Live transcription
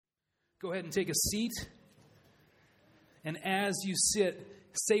Go ahead and take a seat. And as you sit,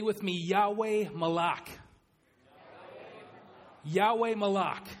 say with me, Yahweh Malak. Yahweh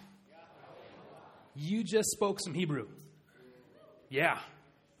Malak. You just spoke some Hebrew. Yeah.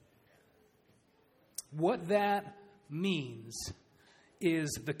 What that means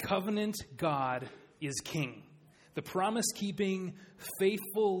is the covenant God is king. The promise-keeping,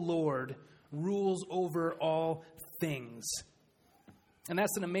 faithful Lord rules over all things. And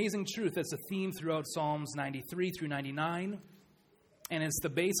that's an amazing truth. That's a theme throughout Psalms 93 through 99. And it's the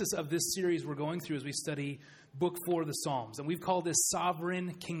basis of this series we're going through as we study Book 4 of the Psalms. And we've called this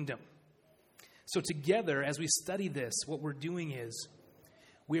Sovereign Kingdom. So together, as we study this, what we're doing is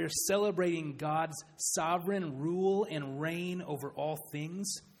we are celebrating God's sovereign rule and reign over all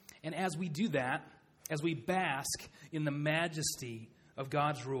things. And as we do that, as we bask in the majesty of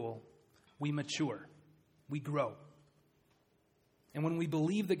God's rule, we mature, we grow. And when we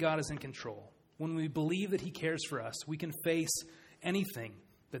believe that God is in control, when we believe that He cares for us, we can face anything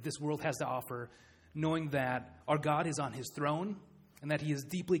that this world has to offer, knowing that our God is on His throne and that He is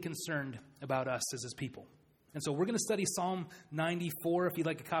deeply concerned about us as His people. And so we're going to study Psalm 94. If you'd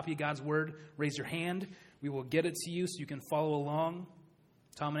like a copy of God's Word, raise your hand. We will get it to you so you can follow along.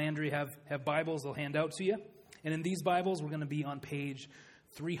 Tom and Andrea have Bibles they'll hand out to you. And in these Bibles, we're going to be on page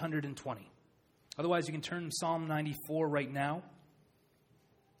 320. Otherwise, you can turn to Psalm 94 right now.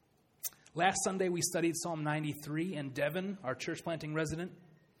 Last Sunday, we studied Psalm 93, and Devin, our church planting resident,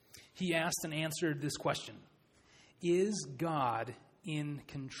 he asked and answered this question: Is God in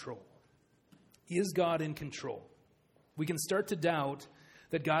control? Is God in control? We can start to doubt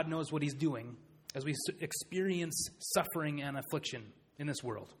that God knows what He's doing as we experience suffering and affliction in this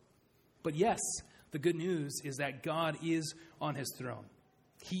world. But yes, the good news is that God is on His throne.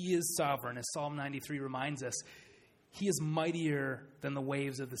 He is sovereign, as Psalm 93 reminds us. He is mightier than the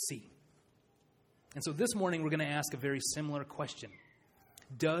waves of the sea. And so this morning we're going to ask a very similar question.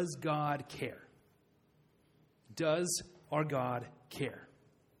 Does God care? Does our God care?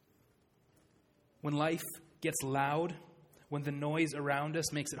 When life gets loud, when the noise around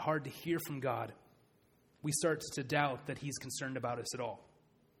us makes it hard to hear from God, we start to doubt that He's concerned about us at all.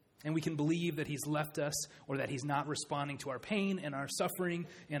 And we can believe that He's left us or that He's not responding to our pain and our suffering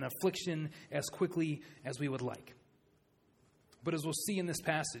and affliction as quickly as we would like. But as we'll see in this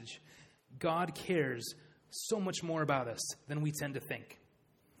passage, God cares so much more about us than we tend to think.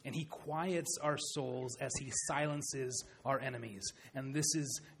 And He quiets our souls as He silences our enemies. And this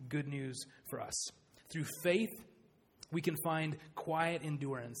is good news for us. Through faith, we can find quiet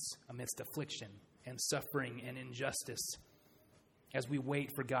endurance amidst affliction and suffering and injustice as we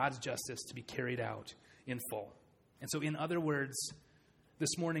wait for God's justice to be carried out in full. And so, in other words,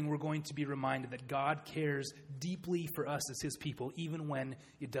 this morning we're going to be reminded that God cares deeply for us as His people, even when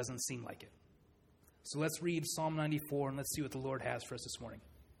it doesn't seem like it. So let's read Psalm 94 and let's see what the Lord has for us this morning.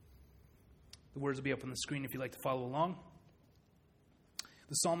 The words will be up on the screen if you'd like to follow along.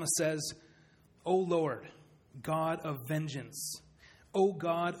 The psalmist says, O Lord, God of vengeance, O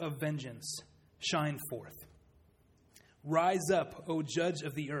God of vengeance, shine forth. Rise up, O judge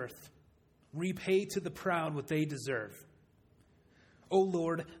of the earth. Repay to the proud what they deserve. O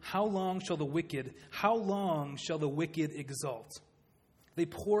Lord, how long shall the wicked exult? They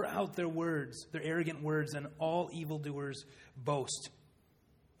pour out their words, their arrogant words, and all evildoers boast.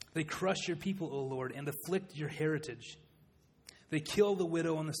 They crush your people, O Lord, and afflict your heritage. They kill the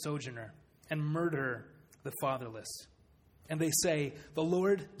widow and the sojourner, and murder the fatherless. And they say, the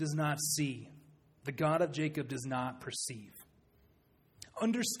Lord does not see. The God of Jacob does not perceive.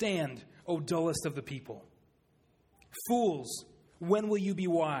 Understand, O dullest of the people. Fools, when will you be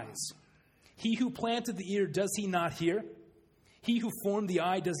wise? He who planted the ear, does he not hear? He who formed the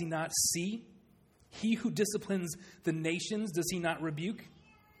eye, does he not see? He who disciplines the nations, does he not rebuke?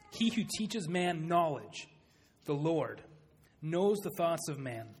 He who teaches man knowledge, the Lord, knows the thoughts of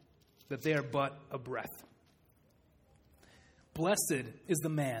man, that they are but a breath. Blessed is the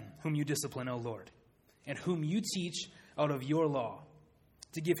man whom you discipline, O Lord, and whom you teach out of your law,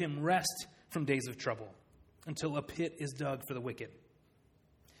 to give him rest from days of trouble, until a pit is dug for the wicked.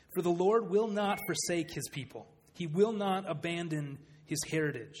 For the Lord will not forsake His people. He will not abandon His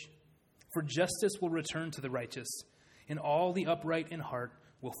heritage. For justice will return to the righteous, and all the upright in heart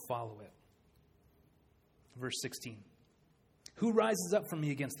will follow it. Verse 16. Who rises up for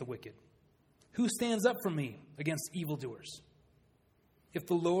me against the wicked? Who stands up for me against evildoers? If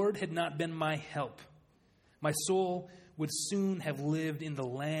the Lord had not been my help, my soul would soon have lived in the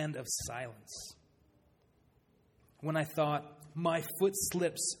land of silence. When I thought, my foot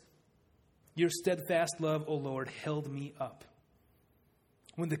slips, your steadfast love, O Lord, held me up.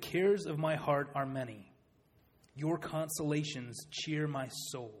 When the cares of my heart are many, your consolations cheer my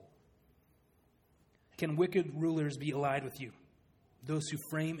soul. Can wicked rulers be allied with you, those who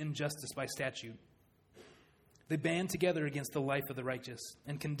frame injustice by statute? They band together against the life of the righteous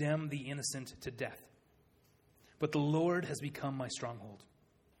and condemn the innocent to death. But the Lord has become my stronghold,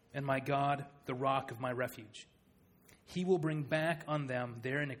 and my God, the rock of my refuge. He will bring back on them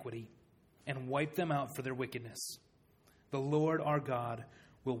their iniquity and wipe them out for their wickedness. The Lord our God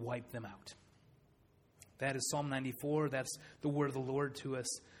will wipe them out. That is Psalm 94. That's the word of the Lord to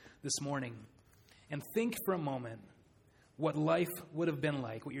us this morning. And think for a moment what life would have been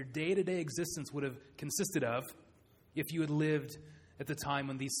like, what your day-to-day existence would have consisted of if you had lived at the time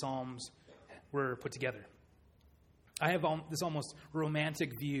when these Psalms were put together. I have this almost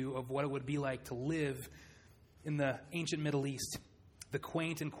romantic view of what it would be like to live in the ancient Middle East, the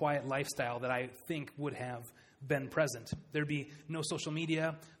quaint and quiet lifestyle that I think would have been present. There'd be no social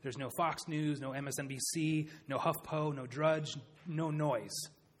media, there's no Fox News, no MSNBC, no HuffPo, no Drudge, no noise,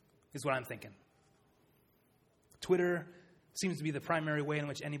 is what I'm thinking. Twitter seems to be the primary way in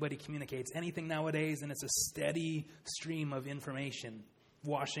which anybody communicates anything nowadays, and it's a steady stream of information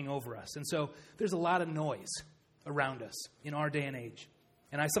washing over us. And so there's a lot of noise around us in our day and age.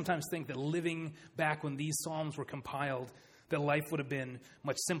 And I sometimes think that living back when these Psalms were compiled, that life would have been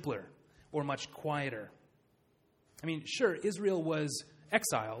much simpler or much quieter. I mean, sure, Israel was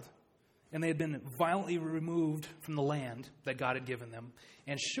exiled, and they had been violently removed from the land that God had given them.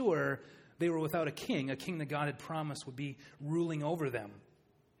 And sure, they were without a king that God had promised would be ruling over them.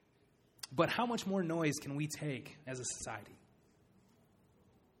 But how much more noise can we take as a society?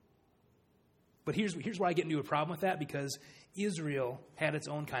 But here's where I get into a problem with that, because Israel had its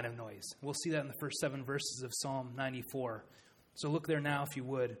own kind of noise. We'll see that in the first 7 verses of Psalm 94. So look there now if you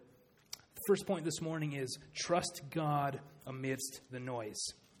would. The first point this morning is trust God amidst the noise.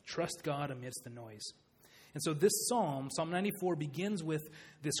 Trust God amidst the noise. And so this Psalm 94, begins with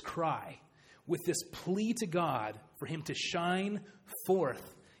this cry, with this plea to God for him to shine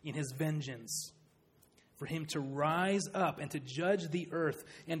forth in his vengeance, for him to rise up and to judge the earth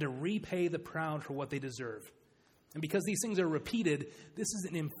and to repay the proud for what they deserve. And because these things are repeated, this is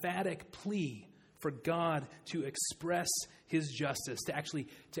an emphatic plea for God to express his justice, to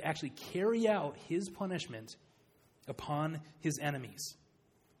actually carry out his punishment upon his enemies.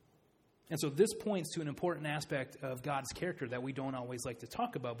 And so this points to an important aspect of God's character that we don't always like to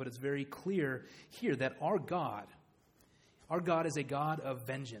talk about, but it's very clear here that our God is a God of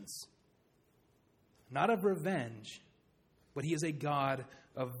vengeance. Not of revenge, but he is a God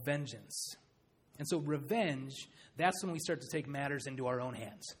of vengeance. And so revenge, that's when we start to take matters into our own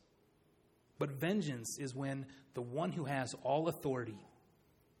hands. But vengeance is when the one who has all authority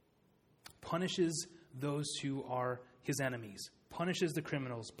punishes those who are his enemies, punishes the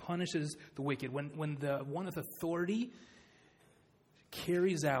criminals, punishes the wicked. When the one with authority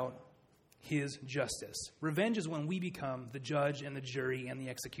carries out his justice. Revenge is when we become the judge and the jury and the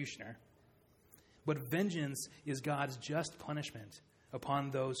executioner. But vengeance is God's just punishment upon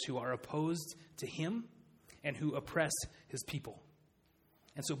those who are opposed to him and who oppress his people.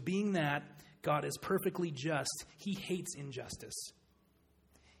 And so being that God is perfectly just, he hates injustice.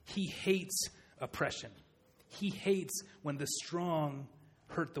 He hates oppression. He hates when the strong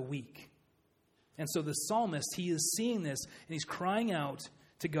hurt the weak. And so the psalmist, he is seeing this and he's crying out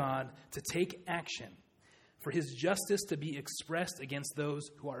to God to take action, for his justice to be expressed against those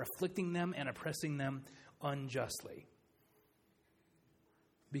who are afflicting them and oppressing them unjustly.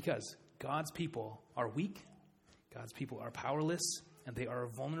 Because God's people are weak, God's people are powerless, and they are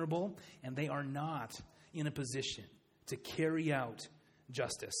vulnerable, and they are not in a position to carry out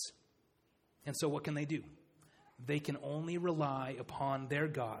justice. And so what can they do? They can only rely upon their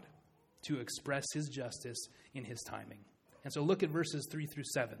God to express his justice in his timing. And so look at verses 3 through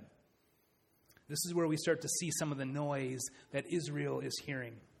 7. This is where we start to see some of the noise that Israel is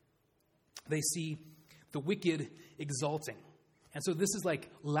hearing. They see the wicked exulting. And so this is like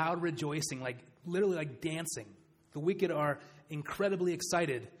loud rejoicing, like literally like dancing. The wicked are incredibly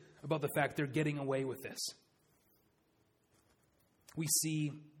excited about the fact they're getting away with this. We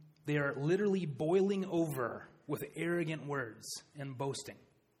see they are literally boiling over with arrogant words and boasting.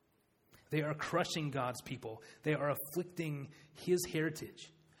 They are crushing God's people. They are afflicting his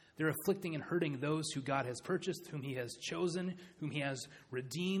heritage. They're afflicting and hurting those who God has purchased, whom he has chosen, whom he has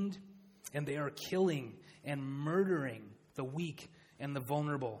redeemed. And they are killing and murdering the weak and the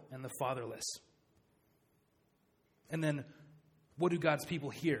vulnerable and the fatherless. And then what do God's people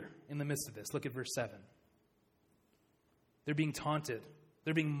hear in the midst of this? Look at verse 7. They're being taunted.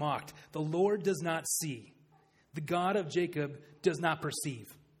 They're being mocked. The Lord does not see. The God of Jacob does not perceive.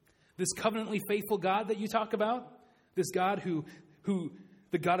 This covenantly faithful God that you talk about, this God who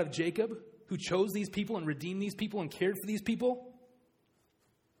the God of Jacob, who chose these people and redeemed these people and cared for these people,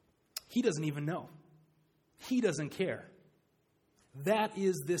 he doesn't even know. He doesn't care. That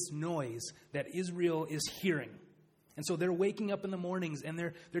is this noise that Israel is hearing. And so they're waking up in the mornings and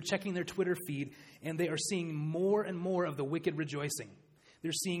they're checking their Twitter feed, and they are seeing more and more of the wicked rejoicing.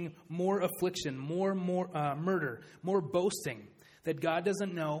 They're seeing more affliction, more murder, more boasting that God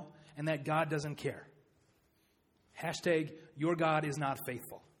doesn't know and that God doesn't care. Hashtag, your God is not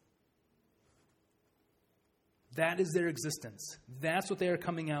faithful. That is their existence. That's what they are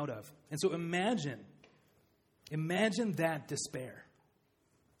coming out of. And so imagine that despair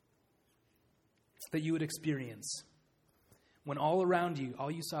that you would experience when all around you,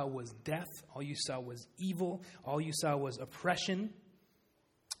 all you saw was death, all you saw was evil, all you saw was oppression.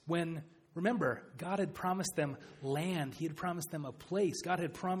 When, remember, God had promised them land. He had promised them a place. God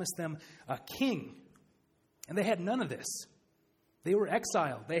had promised them a king. And they had none of this. They were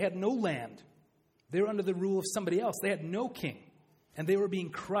exiled. They had no land. They were under the rule of somebody else. They had no king. And they were being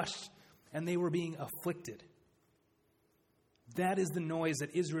crushed and they were being afflicted. That is the noise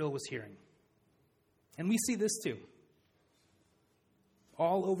that Israel was hearing. And we see this too.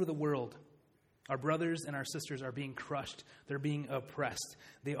 All over the world, our brothers and our sisters are being crushed. They're being oppressed.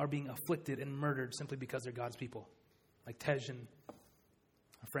 They are being afflicted and murdered simply because they're God's people. Like Tej and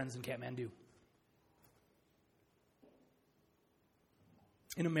our friends in Kathmandu.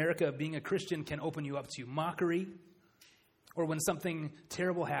 In America, being a Christian can open you up to mockery. Or when something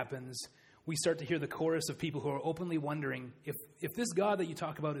terrible happens, we start to hear the chorus of people who are openly wondering, if this God that you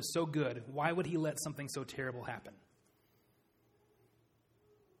talk about is so good, why would he let something so terrible happen?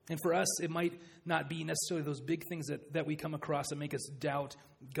 And for us, it might not be necessarily those big things that we come across that make us doubt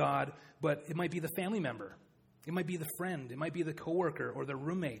God, but it might be the family member. It might be the friend. It might be the coworker or the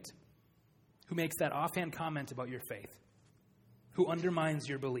roommate who makes that offhand comment about your faith, who undermines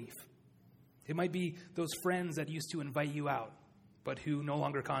your belief. It might be those friends that used to invite you out, but who no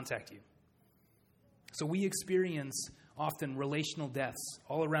longer contact you. So we experience often relational deaths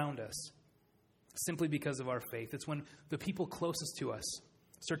all around us simply because of our faith. It's when the people closest to us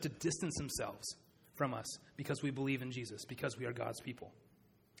start to distance themselves from us because we believe in Jesus, because we are God's people.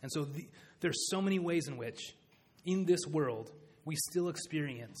 And so there's so many ways in which, in this world, we still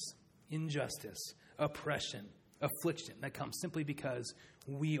experience injustice, oppression, affliction that comes simply because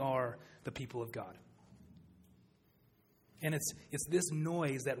we are the people of God. And it's this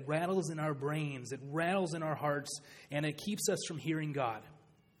noise that rattles in our brains, it rattles in our hearts, and it keeps us from hearing God.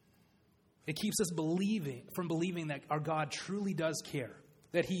 It keeps us from believing that our God truly does care,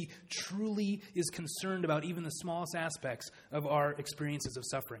 that he truly is concerned about even the smallest aspects of our experiences of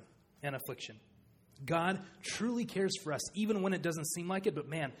suffering and affliction. God truly cares for us, even when it doesn't seem like it, but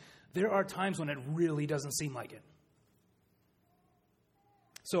man, there are times when it really doesn't seem like it.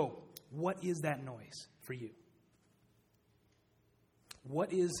 So, what is that noise for you?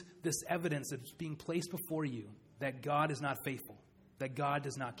 What is this evidence that's being placed before you that God is not faithful, that God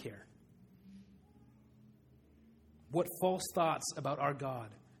does not care? What false thoughts about our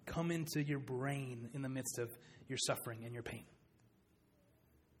God come into your brain in the midst of your suffering and your pain?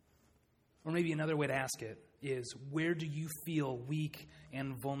 Or maybe another way to ask it is, where do you feel weak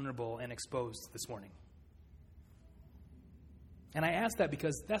and vulnerable and exposed this morning? And I ask that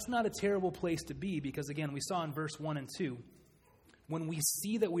because that's not a terrible place to be, because again, we saw in verse 1 and 2, when we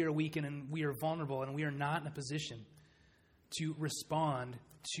see that we are weak and we are vulnerable and we are not in a position to respond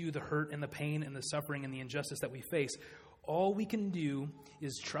to the hurt and the pain and the suffering and the injustice that we face, all we can do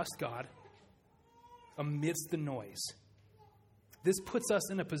is trust God amidst the noise. This puts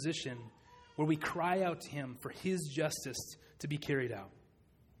us in a position where we cry out to him for his justice to be carried out.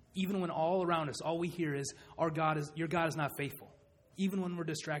 Even when all around us, all we hear is, your God is not faithful. Even when we're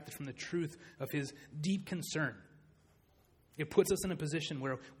distracted from the truth of his deep concern, it puts us in a position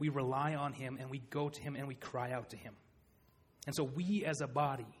where we rely on him and we go to him and we cry out to him. And so we as a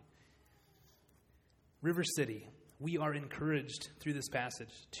body, River City, we are encouraged through this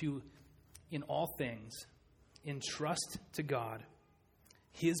passage to, in all things, entrust to God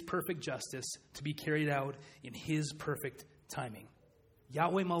his perfect justice to be carried out in his perfect timing.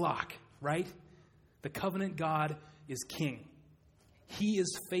 Yahweh Malach, right? The covenant God is king. He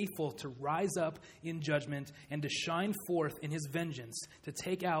is faithful to rise up in judgment and to shine forth in his vengeance, to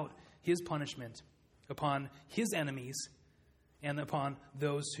take out his punishment upon his enemies and upon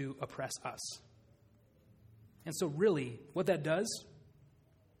those who oppress us. And so really, what that does,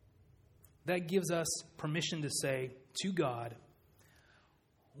 that gives us permission to say to God,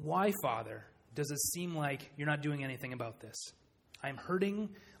 why, Father, does it seem like you're not doing anything about this? I am hurting.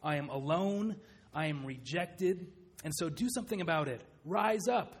 I am alone. I am rejected. And so do something about it. Rise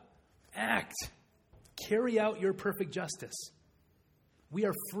up. Act. Carry out your perfect justice. We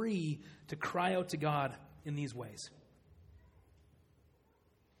are free to cry out to God in these ways.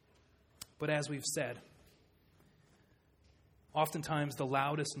 But as we've said, oftentimes the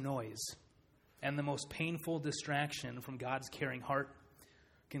loudest noise and the most painful distraction from God's caring heart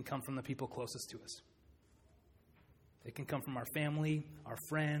can come from the people closest to us. It can come from our family, our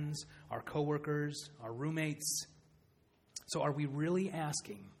friends, our coworkers, our roommates. So are we really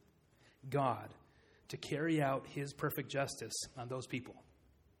asking God to carry out his perfect justice on those people,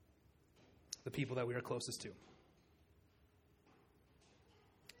 the people that we are closest to?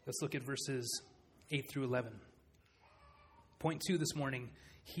 Let's look at verses 8 through 11. Point 2 this morning,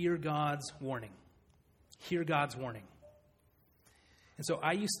 hear God's warning. Hear God's warning. And so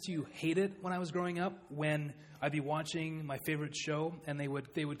I used to hate it when I was growing up, when I'd be watching my favorite show and they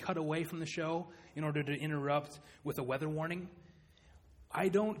would cut away from the show in order to interrupt with a weather warning. I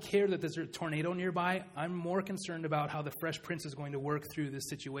don't care that there's a tornado nearby. I'm more concerned about how the Fresh Prince is going to work through this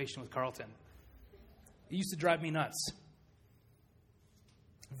situation with Carlton. It used to drive me nuts.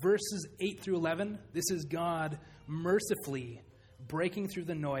 Verses 8 through 11, this is God mercifully breaking through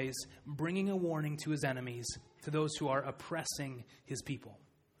the noise, bringing a warning to his enemies, to those who are oppressing his people.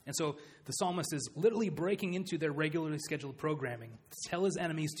 And so the psalmist is literally breaking into their regularly scheduled programming to tell his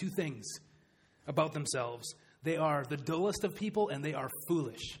enemies two things about themselves. They are the dullest of people and they are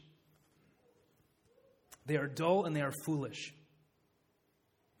foolish. They are dull and they are foolish.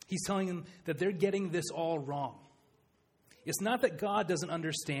 He's telling them that they're getting this all wrong. It's not that God doesn't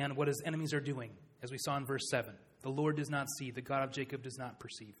understand what his enemies are doing, as we saw in verse 7. The Lord does not see, the God of Jacob does not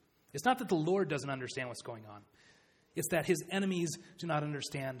perceive. It's not that the Lord doesn't understand what's going on. It's that his enemies do not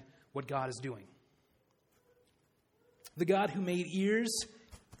understand what God is doing. The God who made ears,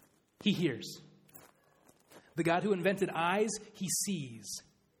 he hears. The God who invented eyes, he sees.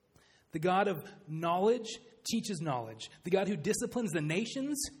 The God of knowledge teaches knowledge. The God who disciplines the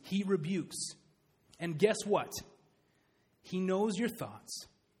nations, he rebukes. And guess what? He knows your thoughts.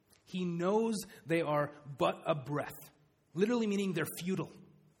 He knows they are but a breath. Literally meaning they're futile.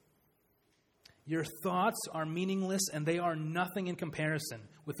 Your thoughts are meaningless and they are nothing in comparison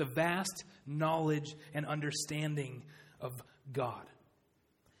with the vast knowledge and understanding of God.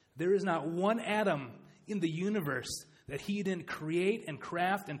 There is not one atom in the universe that he didn't create and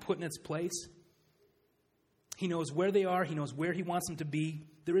craft and put in its place. He knows where they are. He knows where he wants them to be.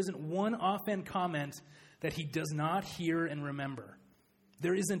 There isn't one offhand comment that he does not hear and remember.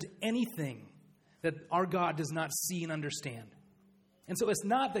 There isn't anything that our God does not see and understand. And so it's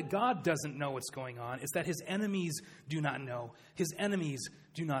not that God doesn't know what's going on. It's that his enemies do not know. His enemies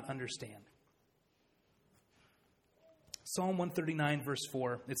do not understand. Psalm 139, verse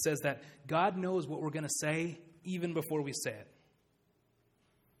 4, it says that God knows what we're going to say even before we say it.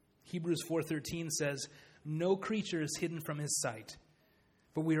 Hebrews 4:13 says, no creature is hidden from his sight,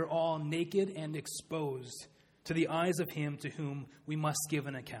 but we are all naked and exposed to the eyes of him to whom we must give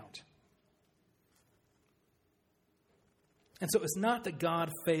an account. And so it's not that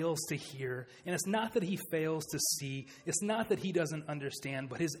God fails to hear, and it's not that he fails to see, it's not that he doesn't understand,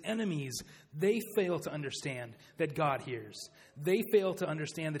 but his enemies, they fail to understand that God hears. They fail to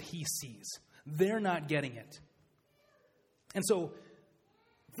understand that he sees. They're not getting it. And so,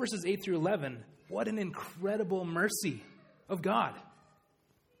 verses 8 through 11, what an incredible mercy of God.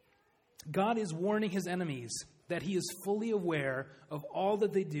 God is warning his enemies that he is fully aware of all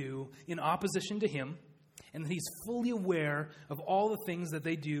that they do in opposition to him, and that he's fully aware of all the things that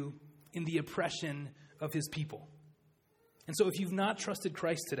they do in the oppression of his people. And so if you've not trusted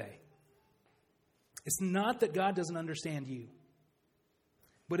Christ today, it's not that God doesn't understand you,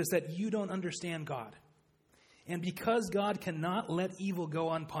 but it's that you don't understand God. And because God cannot let evil go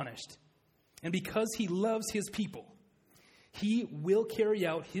unpunished, and because he loves his people, he will carry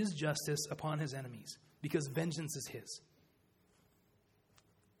out his justice upon his enemies, because vengeance is his.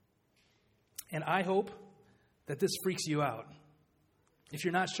 And I hope that this freaks you out. If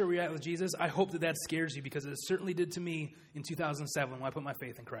you're not sure where you're at with Jesus, I hope that scares you, because it certainly did to me in 2007 when I put my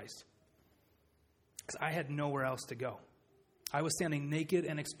faith in Christ. Because I had nowhere else to go. I was standing naked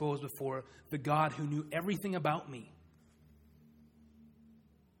and exposed before the God who knew everything about me.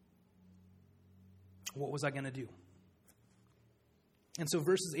 What was I going to do? And so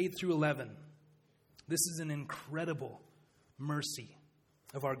verses 8 through 11, this is an incredible mercy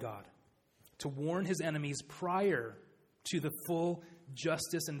of our God to warn his enemies prior to the full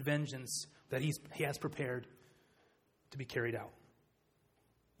justice and vengeance that he has prepared to be carried out.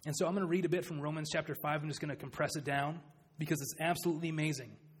 And so I'm going to read a bit from Romans chapter 5. I'm just going to compress it down because it's absolutely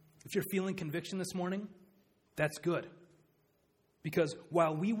amazing. If you're feeling conviction this morning, that's good. Because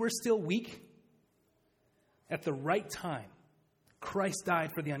while we were still weak, at the right time, Christ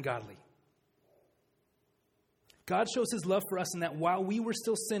died for the ungodly. God shows his love for us in that while we were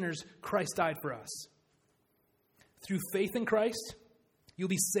still sinners, Christ died for us. Through faith in Christ, you'll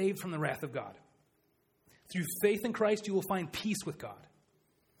be saved from the wrath of God. Through faith in Christ, you will find peace with God.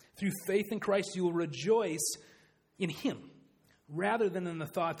 Through faith in Christ, you will rejoice in him rather than in the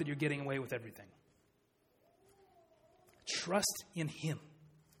thought that you're getting away with everything. Trust in him,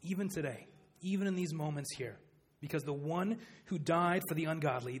 even today, even in these moments here, because the one who died for the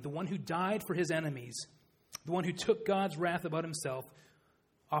ungodly, the one who died for his enemies, the one who took God's wrath about himself,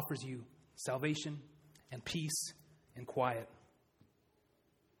 offers you salvation and peace and quiet.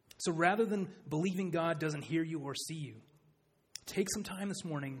 So rather than believing God doesn't hear you or see you, take some time this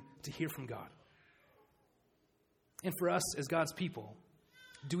morning to hear from God. And for us as God's people,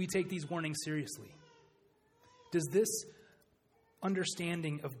 do we take these warnings seriously? Does this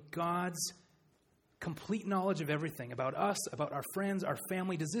understanding of God's complete knowledge of everything about us, about our friends, our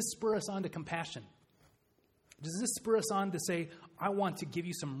family, does this spur us on to compassion? Does this spur us on to say, I want to give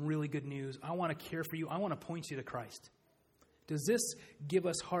you some really good news. I want to care for you. I want to point you to Christ. Does this give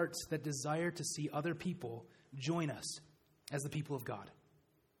us hearts that desire to see other people join us as the people of God?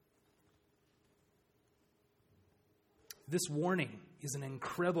 This warning is an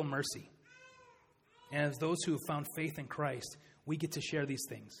incredible mercy. And as those who have found faith in Christ, we get to share these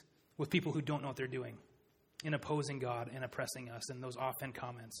things with people who don't know what they're doing in opposing God and oppressing us, and those offhand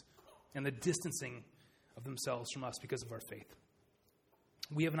comments and the distancing of themselves from us because of our faith.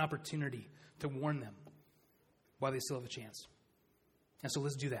 We have an opportunity to warn them while they still have a chance. And so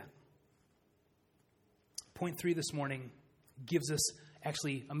let's do that. Point 3 this morning gives us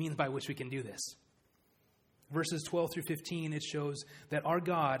actually a means by which we can do this. Verses 12 through 15, it shows that our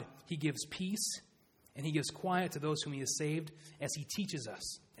God, he gives peace and he gives quiet to those whom he has saved as he teaches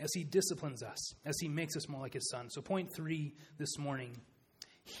us, as he disciplines us, as he makes us more like his son. So point 3 this morning,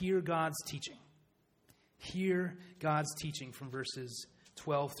 hear God's teaching. Hear God's teaching from verses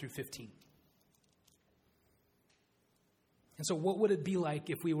 12 through 15. And so what would it be like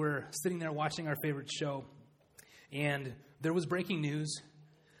if we were sitting there watching our favorite show and there was breaking news,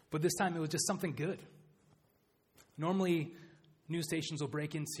 but this time it was just something good? Normally, news stations will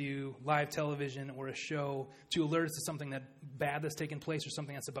break into live television or a show to alert us to something that bad that's taken place or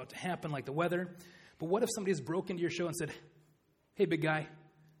something that's about to happen, like the weather. But what if somebody just broke into your show and said, hey, big guy,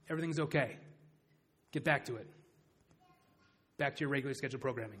 everything's okay. Get back to it. Back to your regularly scheduled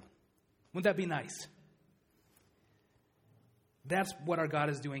programming. Wouldn't that be nice? That's what our God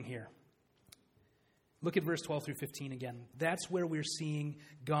is doing here. Look at verse 12 through 15 again. That's where we're seeing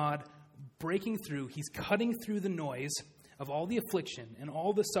God breaking through. He's cutting through the noise of all the affliction and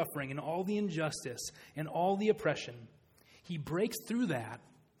all the suffering and all the injustice and all the oppression. He breaks through that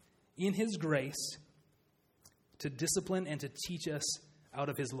in his grace to discipline and to teach us out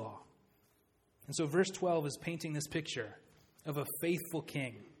of his law. And so verse 12 is painting this picture of a faithful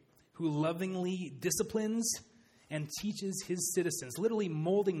king who lovingly disciplines and teaches his citizens, literally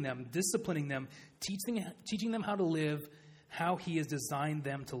molding them, disciplining them, teaching them how to live, how he has designed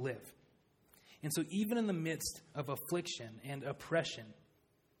them to live. And so even in the midst of affliction and oppression,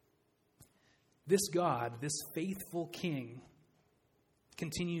 this God, this faithful king,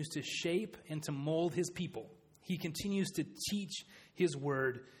 continues to shape and to mold his people. He continues to teach his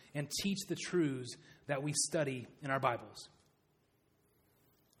word and teach the truths that we study in our Bibles.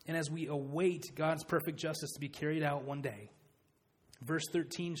 And as we await God's perfect justice to be carried out one day, verse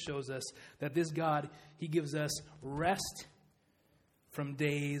 13 shows us that this God, he gives us rest from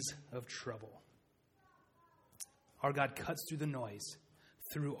days of trouble. Our God cuts through the noise,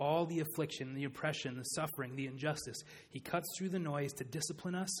 through all the affliction, the oppression, the suffering, the injustice. He cuts through the noise to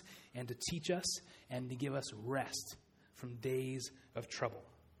discipline us and to teach us and to give us rest from days of trouble.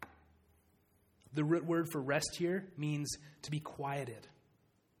 The root word for rest here means to be quieted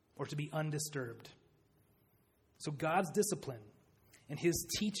or to be undisturbed. So God's discipline and his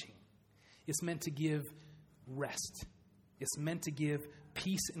teaching is meant to give rest. It's meant to give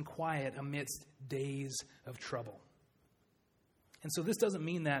peace and quiet amidst days of trouble. And so this doesn't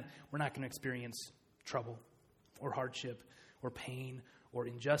mean that we're not going to experience trouble or hardship or pain or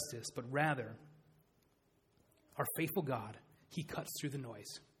injustice, but rather our faithful God, he cuts through the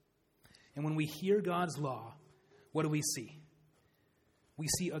noise. And when we hear God's law, what do we see? We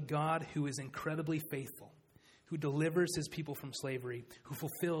see a God who is incredibly faithful, who delivers his people from slavery, who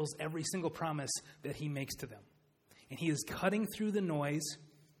fulfills every single promise that he makes to them. And he is cutting through the noise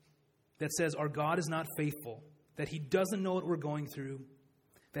that says our God is not faithful, that he doesn't know what we're going through,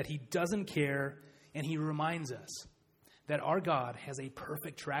 that he doesn't care, and he reminds us that our God has a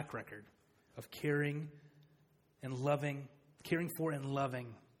perfect track record of caring for and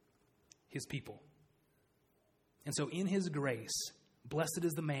loving his people. And so in his grace, blessed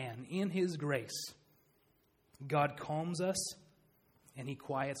is the man, in his grace, God calms us and he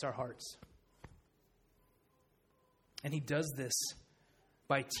quiets our hearts. And he does this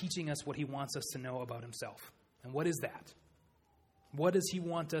by teaching us what he wants us to know about himself. And what is that? What does he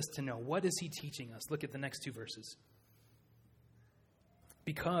want us to know? What is he teaching us? Look at the next two verses.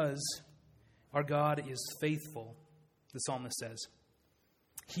 Because our God is faithful, the psalmist says,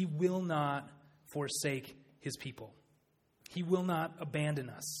 he will not forsake his people. He will not abandon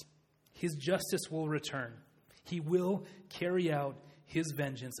us. His justice will return. He will carry out his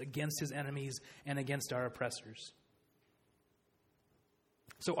vengeance against his enemies and against our oppressors.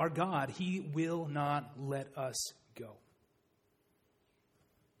 So our God, he will not let us go.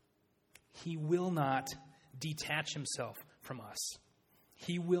 He will not detach himself from us.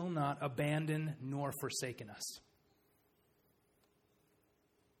 He will not abandon nor forsake us.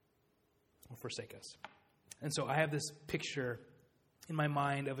 Or forsake us. And so I have this picture in my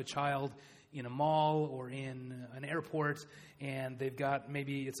mind of a child in a mall or in an airport, and they've got,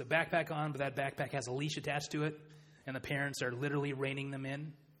 maybe it's a backpack on, but that backpack has a leash attached to it, and the parents are literally reining them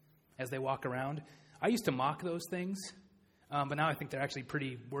in as they walk around. I used to mock those things, but now I think they're actually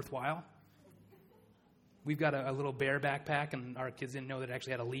pretty worthwhile. We've got a little bear backpack, and our kids didn't know that it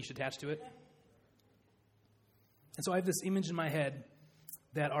actually had a leash attached to it. And so I have this image in my head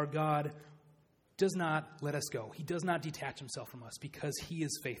that our God does not let us go. He does not detach himself from us because he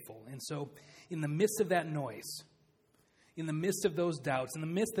is faithful. And so in the midst of that noise, in the midst of those doubts, in the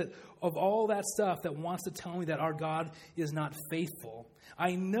midst of all that stuff that wants to tell me that our God is not faithful,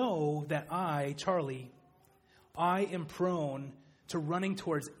 I know that Charlie, I am prone to running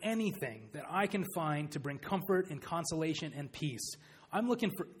towards anything that I can find to bring comfort and consolation and peace. I'm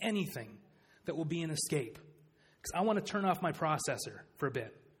looking for anything that will be an escape because I want to turn off my processor for a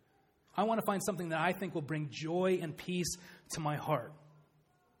bit. I want to find something that I think will bring joy and peace to my heart.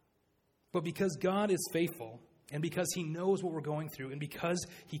 But because God is faithful, and because he knows what we're going through, and because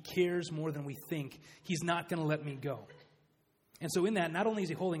he cares more than we think, he's not going to let me go. And so in that, not only is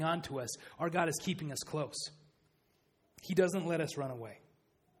he holding on to us, our God is keeping us close. He doesn't let us run away.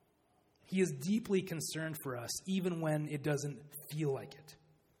 He is deeply concerned for us, even when it doesn't feel like it.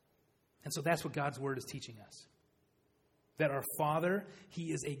 And so that's what God's word is teaching us. That our Father,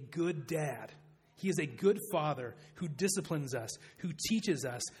 he is a good dad. He is a good father who disciplines us, who teaches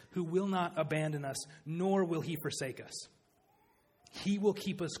us, who will not abandon us, nor will he forsake us. He will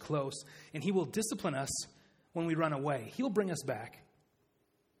keep us close, and he will discipline us when we run away. He'll bring us back.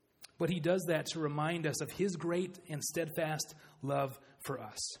 But he does that to remind us of his great and steadfast love for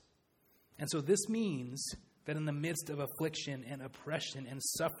us. And so this means that in the midst of affliction and oppression and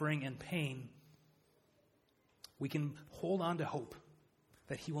suffering and pain, we can hold on to hope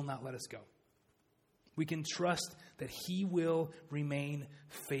that he will not let us go. We can trust that he will remain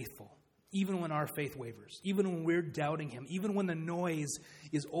faithful, even when our faith wavers, even when we're doubting him, even when the noise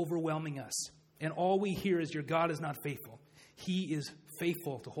is overwhelming us, and all we hear is your God is not faithful. He is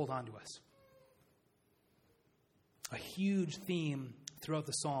faithful to hold on to us. A huge theme throughout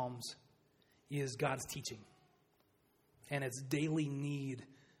the Psalms is God's teaching and its daily need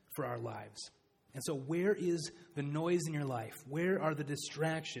for our lives. And so where is the noise in your life? Where are the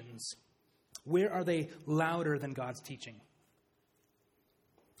distractions? Where are they louder than God's teaching?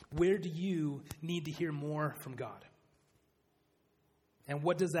 Where do you need to hear more from God? And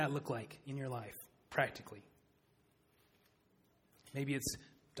what does that look like in your life, practically? Maybe it's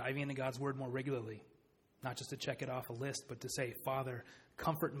diving into God's word more regularly, not just to check it off a list, but to say, Father,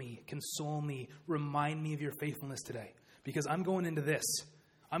 comfort me, console me, remind me of your faithfulness today, because I'm going into this.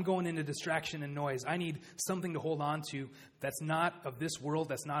 I'm going into distraction and noise. I need something to hold on to that's not of this world,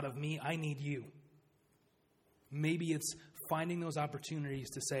 that's not of me. I need you. Maybe it's finding those opportunities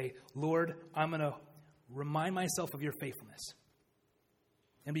to say, Lord, I'm going to remind myself of your faithfulness.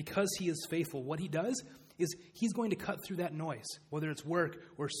 And because he is faithful, what he does is he's going to cut through that noise, whether it's work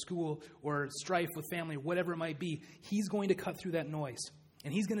or school or strife with family, whatever it might be. He's going to cut through that noise.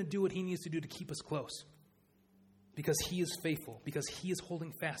 And he's going to do what he needs to do to keep us close. Because he is faithful, because he is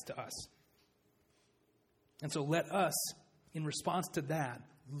holding fast to us. And so let us, in response to that,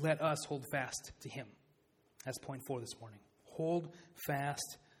 let us hold fast to him. That's point 4 this morning. Hold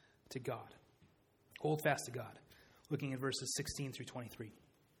fast to God. Hold fast to God. Looking at verses 16 through 23.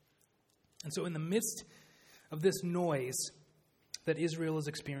 And so in the midst of this noise that Israel is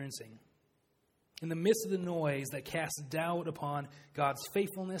experiencing, In the midst of the noise that casts doubt upon God's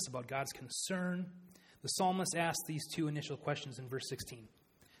faithfulness, about God's concern, the psalmist asks these two initial questions in verse 16.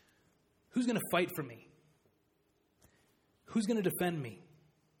 Who's going to fight for me? Who's going to defend me?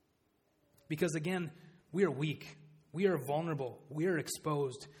 Because again, we are weak. We are vulnerable. We are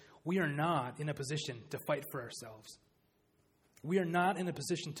exposed. We are not in a position to fight for ourselves. We are not in a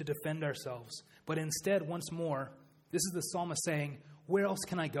position to defend ourselves. But instead, once more, this is the psalmist saying, where else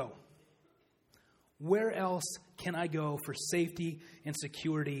can I go? Where else can I go for safety and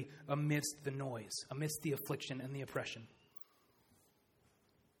security amidst the noise, amidst the affliction and the oppression?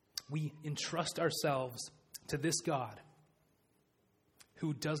 We entrust ourselves to this God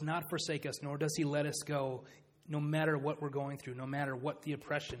who does not forsake us, nor does he let us go, no matter what we're going through, no matter what the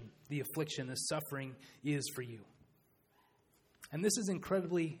oppression, the affliction, the suffering is for you. And this is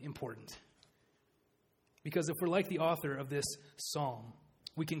incredibly important. Because if we're like the author of this psalm,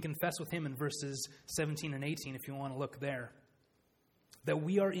 we can confess with him in verses 17 and 18, if you want to look there, that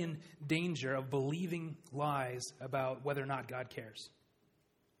we are in danger of believing lies about whether or not God cares.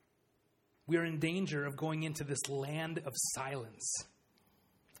 We are in danger of going into this land of silence.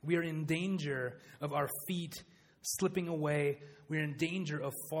 We are in danger of our feet slipping away. We are in danger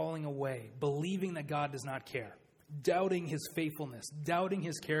of falling away, believing that God does not care, doubting his faithfulness, doubting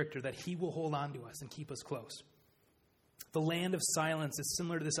his character, that he will hold on to us and keep us close. The land of silence is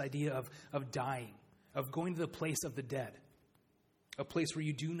similar to this idea of dying, of going to the place of the dead, a place where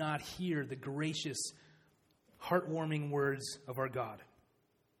you do not hear the gracious, heartwarming words of our God.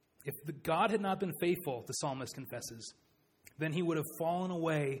 If the God had not been faithful, the psalmist confesses, then he would have fallen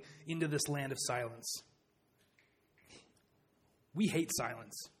away into this land of silence. We hate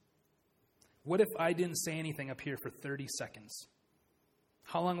silence. What if I didn't say anything up here for 30 seconds?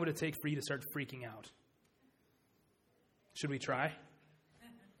 How long would it take for you to start freaking out? Should we try?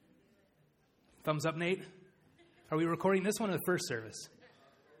 Thumbs up, Nate. Are we recording this one or the first service?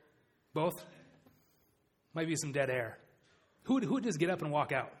 Both? Might be some dead air. Who would just get up and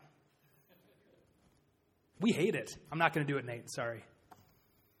walk out? We hate it. I'm not going to do it, Nate. Sorry.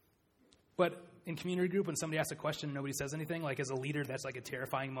 But in community group, when somebody asks a question and nobody says anything, like as a leader, that's like a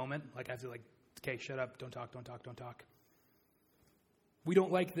terrifying moment. Like I have to okay, shut up. Don't talk, don't talk, don't talk. We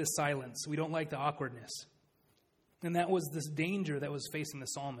don't like this silence. We don't like the awkwardness. And that was this danger that was facing the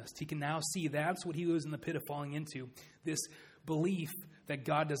psalmist. He can now see that's what he was in the pit of falling into, this belief that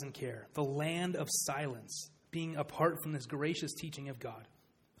God doesn't care, the land of silence, being apart from this gracious teaching of God,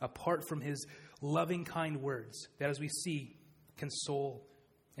 apart from his loving, kind words that, as we see, console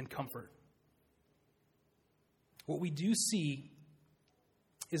and comfort. What we do see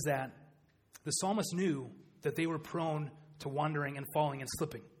is that the psalmist knew that they were prone to wandering and falling and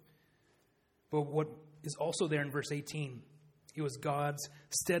slipping. But what is also there in verse 18, it was God's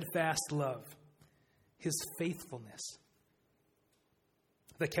steadfast love, his faithfulness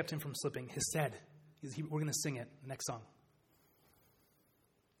that kept him from slipping. Hesed, we're going to sing it in the next song.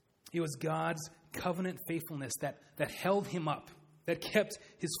 It was God's covenant faithfulness that held him up, that kept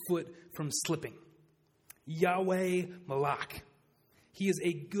his foot from slipping. Yahweh Malach. He is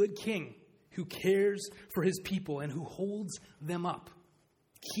a good king who cares for his people and who holds them up,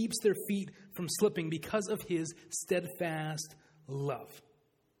 keeps their feet from slipping because of his steadfast love.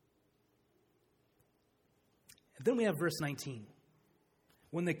 And then we have verse 19.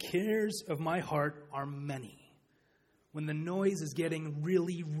 When the cares of my heart are many, when the noise is getting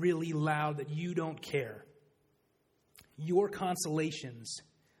really, really loud that you don't care, your consolations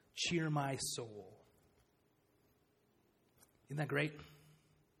cheer my soul. Isn't that great?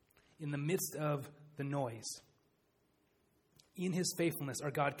 In the midst of the noise, in his faithfulness,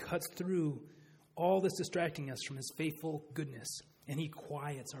 our God cuts through all that's distracting us from his faithful goodness, and he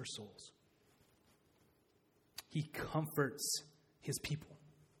quiets our souls. He comforts his people.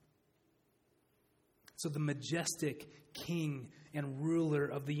 So the majestic king and ruler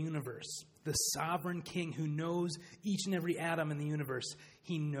of the universe, the sovereign king who knows each and every atom in the universe,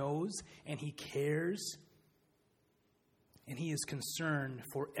 he knows and he cares. And he is concerned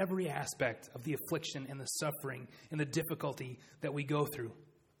for every aspect of the affliction and the suffering and the difficulty that we go through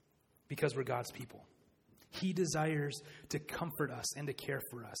because we're God's people. He desires to comfort us and to care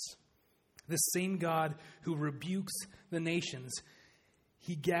for us. The same God who rebukes the nations,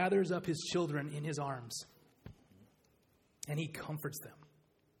 he gathers up his children in his arms and he comforts them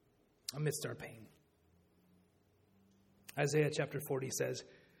amidst our pain. Isaiah chapter 40 says,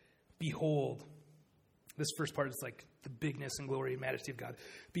 behold, this first part is like the bigness and glory and majesty of God.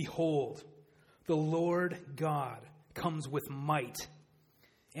 Behold, the Lord God comes with might,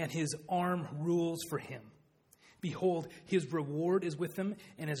 and his arm rules for him. Behold, his reward is with him,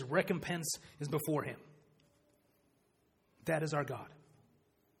 and his recompense is before him. That is our God.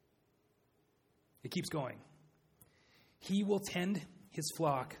 It keeps going. He will tend his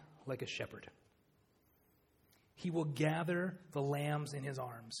flock like a shepherd. He will gather the lambs in his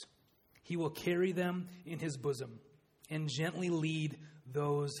arms. He will carry them in his bosom and gently lead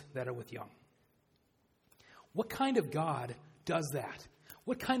those that are with young. What kind of God does that?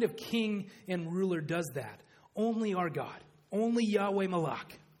 What kind of king and ruler does that? Only our God. Only Yahweh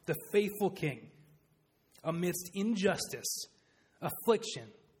Malach, the faithful king. Amidst injustice, affliction,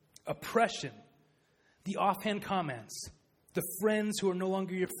 oppression, the offhand comments, the friends who are no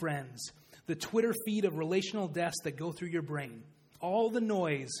longer your friends, the Twitter feed of relational deaths that go through your brain, all the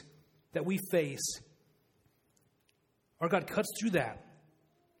noise that we face, our God cuts through that.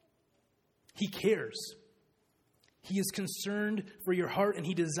 He cares. He is concerned for your heart, and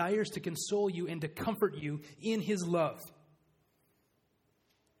he desires to console you and to comfort you in his love.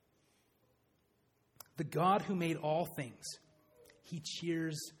 The God who made all things, he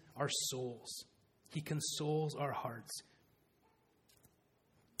cheers our souls. He consoles our hearts.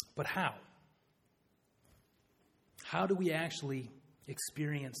 But how? How do we actually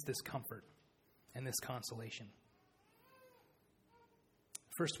experience this comfort and this consolation?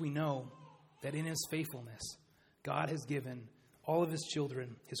 First, we know that in his faithfulness, God has given all of his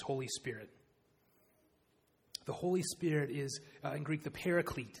children his Holy Spirit. The Holy Spirit is, in Greek, the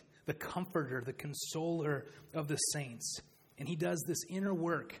paraclete, the comforter, the consoler of the saints. And he does this inner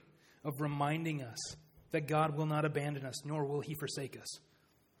work of reminding us that God will not abandon us, nor will he forsake us.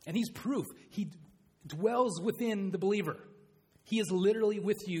 And he's proof. He dwells within the believer. He is literally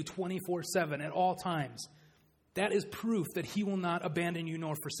with you 24/7 at all times. That is proof that he will not abandon you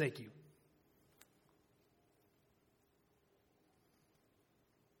nor forsake you.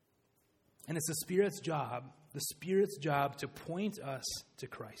 And it's the Spirit's job to point us to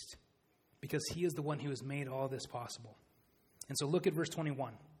Christ, because he is the one who has made all this possible. And so look at verse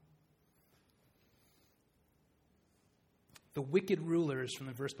 21. The wicked rulers from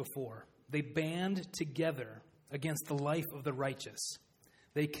the verse before, they band together against the life of the righteous.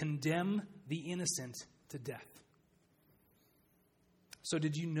 They condemn the innocent to death. So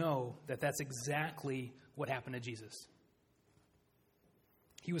did you know that that's exactly what happened to Jesus?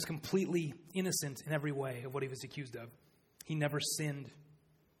 He was completely innocent in every way of what he was accused of. He never sinned.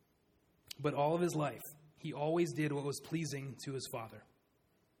 But all of his life, he always did what was pleasing to his Father.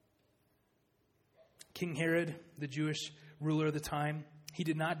 King Herod, the Jewish ruler of the time, he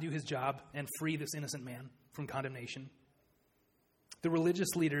did not do his job and free this innocent man from condemnation. The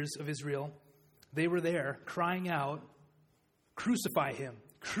religious leaders of Israel, they were there crying out, "Crucify him,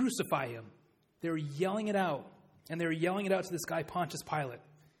 crucify him." They were yelling it out, and they were yelling it out to this guy Pontius Pilate,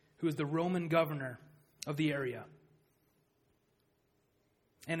 who was the Roman governor of the area.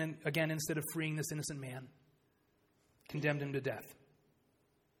 And again, instead of freeing this innocent man, condemned him to death.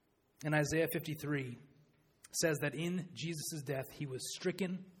 And Isaiah 53 says that in Jesus' death, he was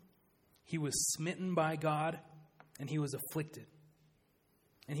stricken, he was smitten by God, and he was afflicted.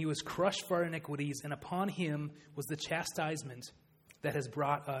 And he was crushed for our iniquities, and upon him was the chastisement that has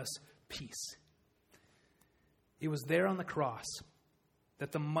brought us peace. It was there on the cross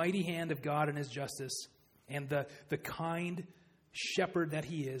that the mighty hand of God and his justice and the kind shepherd that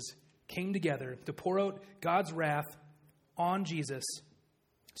he is came together to pour out God's wrath on Jesus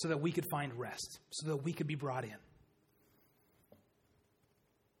so that we could find rest, so that we could be brought in.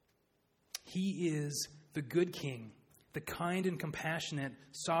 He is the good king, the kind and compassionate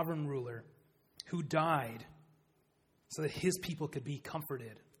sovereign ruler who died so that his people could be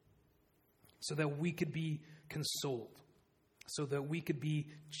comforted, so that we could be consoled, so that we could be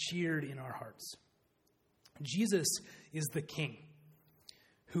cheered in our hearts. Jesus is the king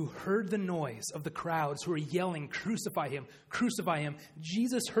who heard the noise of the crowds who were yelling, "Crucify him, crucify him."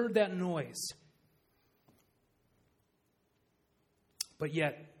 Jesus heard that noise. But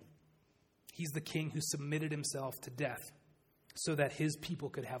yet, he's the king who submitted himself to death so that his people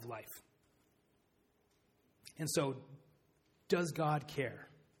could have life. And so, does God care?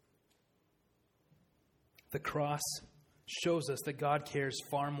 The cross shows us that God cares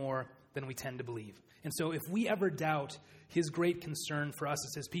far more than we tend to believe. And so if we ever doubt his great concern for us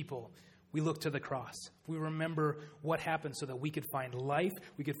as his people, we look to the cross. We remember what happened so that we could find life,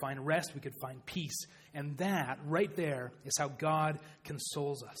 we could find rest, we could find peace. And that right there is how God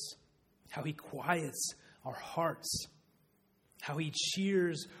consoles us, how he quiets our hearts, how he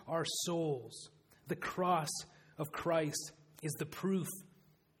cheers our souls. The cross of Christ is the proof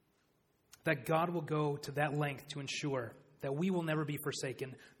that God will go to that length to ensure that we will never be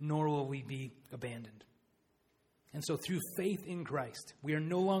forsaken, nor will we be abandoned. And so through faith in Christ, we are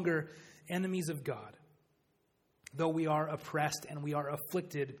no longer enemies of God, though we are oppressed and we are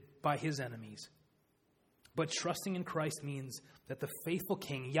afflicted by his enemies. But trusting in Christ means that the faithful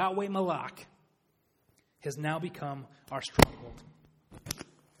King, Yahweh Malak, has now become our stronghold.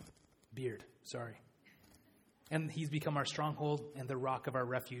 And he's become our stronghold and the rock of our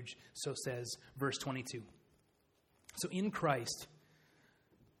refuge, so says verse 22. So in Christ,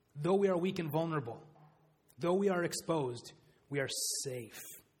 though we are weak and vulnerable, though we are exposed, we are safe.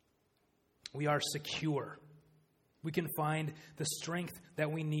 We are secure. We can find the strength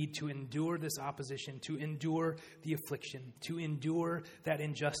that we need to endure this opposition, to endure the affliction, to endure that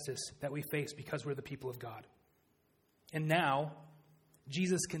injustice that we face because we're the people of God. And now,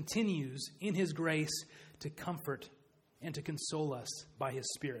 Jesus continues in his grace to comfort and to console us by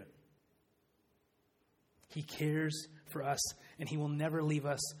his Spirit. He cares for us, and he will never leave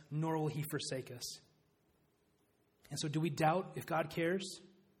us, nor will he forsake us. And so do we doubt if God cares?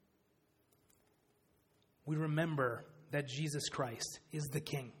 We remember that Jesus Christ is the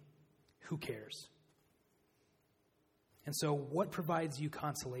King who cares. And so what provides you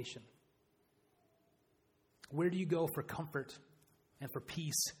consolation? Where do you go for comfort and for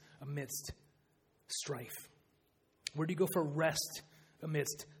peace amidst strife? Where do you go for rest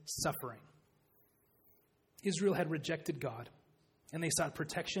amidst suffering? Israel had rejected God, and they sought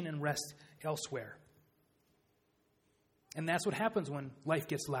protection and rest elsewhere. And that's what happens when life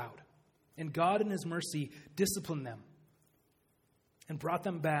gets loud. And God in his mercy disciplined them and brought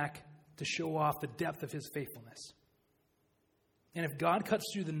them back to show off the depth of his faithfulness. And if God cuts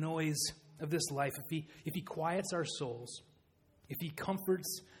through the noise of this life, if he quiets our souls, if he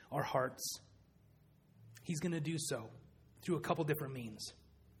comforts our hearts, he's going to do so through a couple different means.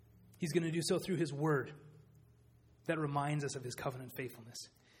 He's going to do so through his word that reminds us of his covenant faithfulness.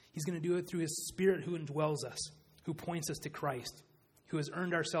 He's going to do it through his Spirit who indwells us, who points us to Christ, who has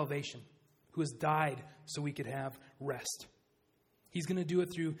earned our salvation, who has died so we could have rest. He's going to do it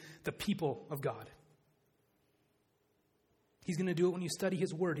through the people of God. He's going to do it when you study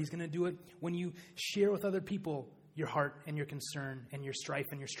his word. He's going to do it when you share with other people your heart and your concern and your strife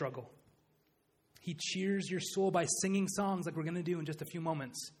and your struggle. He cheers your soul by singing songs like we're going to do in just a few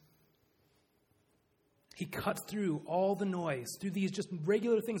moments. He cuts through all the noise, through these just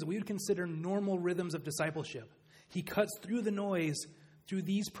regular things that we would consider normal rhythms of discipleship. He cuts through the noise through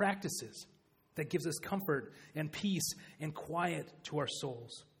these practices that gives us comfort and peace and quiet to our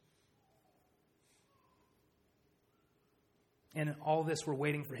souls. And in all this, we're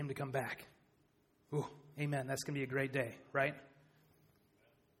waiting for him to come back. Ooh, amen. That's going to be a great day, right?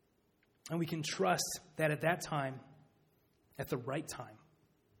 And we can trust that at that time, at the right time,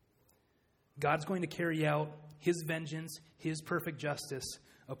 God's going to carry out his vengeance, his perfect justice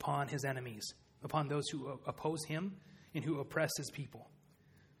upon his enemies, upon those who oppose him and who oppress his people.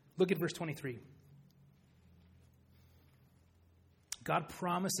 Look at verse 23. God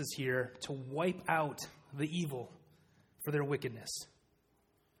promises here to wipe out the evil for their wickedness,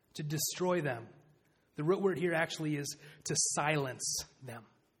 to destroy them. The root word here actually is to silence them.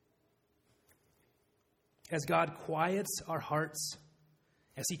 As God quiets our hearts,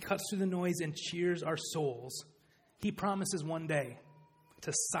 as he cuts through the noise and cheers our souls, he promises one day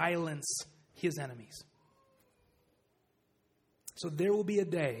to silence his enemies. So there will be a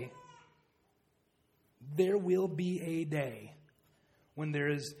day when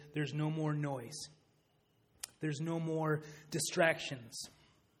there's no more noise. There's no more distractions.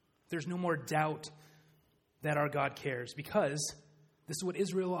 There's no more doubt that our God cares, because this is what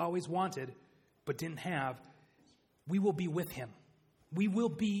Israel always wanted but didn't have. We will be with him. We will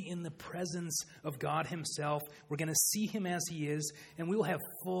be in the presence of God himself. We're going to see him as he is, and we will have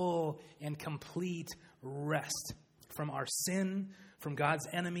full and complete rest from our sin, from God's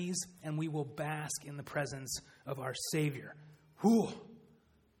enemies, and we will bask in the presence of our Savior. Whew.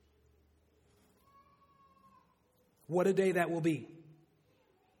 What a day that will be.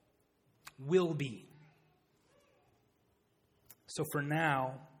 Will be. So for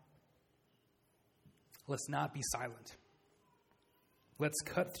now, let's not be silent. Let's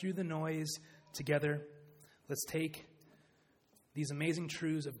cut through the noise together. Let's take these amazing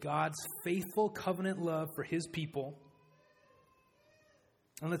truths of God's faithful covenant love for his people,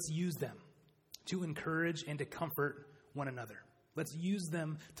 and let's use them to encourage and to comfort one another. Let's use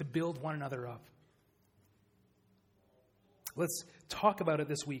them to build one another up. Let's talk about it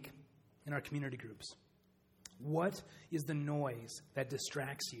this week in our community groups. What is the noise that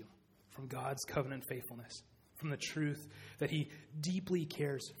distracts you from God's covenant faithfulness, from the truth that he deeply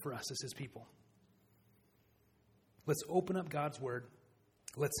cares for us as his people? Let's open up God's word.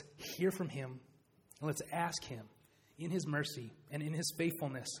 Let's hear from him. And let's ask him in his mercy and in his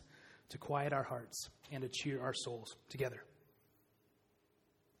faithfulness to quiet our hearts and to cheer our souls together.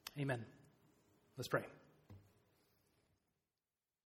 Amen. Let's pray.